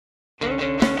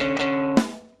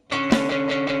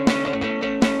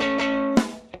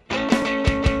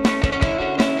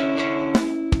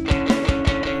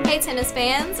Tease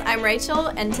fans, I'm Rachel,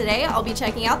 and today I'll be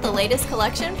checking out the latest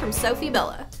collection from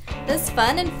Sofibella. This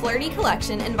fun and flirty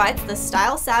collection invites the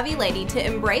style-savvy lady to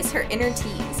embrace her inner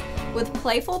tease with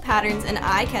playful patterns and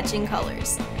eye-catching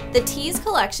colors. The Tease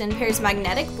Collection pairs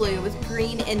magnetic blue with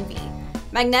green envy.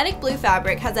 Magnetic blue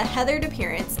fabric has a heathered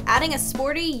appearance, adding a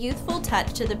sporty, youthful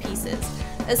touch to the pieces,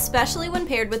 especially when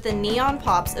paired with the neon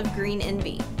pops of green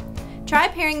envy. Try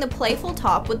pairing the playful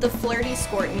top with the flirty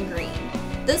skirt in green.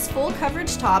 This full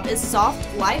coverage top is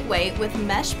soft, lightweight with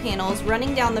mesh panels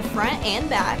running down the front and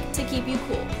back to keep you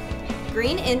cool.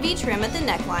 Green envy trim at the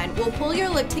neckline will pull your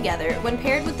look together when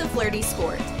paired with the flirty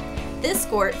skirt. This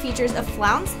skirt features a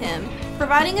flounce hem,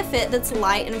 providing a fit that's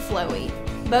light and flowy.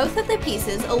 Both of the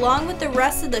pieces, along with the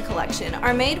rest of the collection,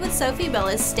 are made with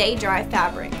Sofibella's Stay Dry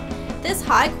fabric. This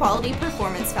high-quality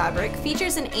performance fabric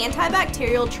features an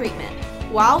antibacterial treatment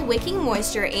while wicking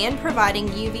moisture and providing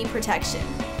UV protection.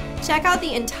 Check out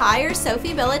the entire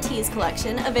Sofibella Tease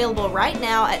collection, available right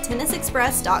now at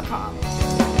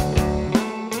tennisexpress.com.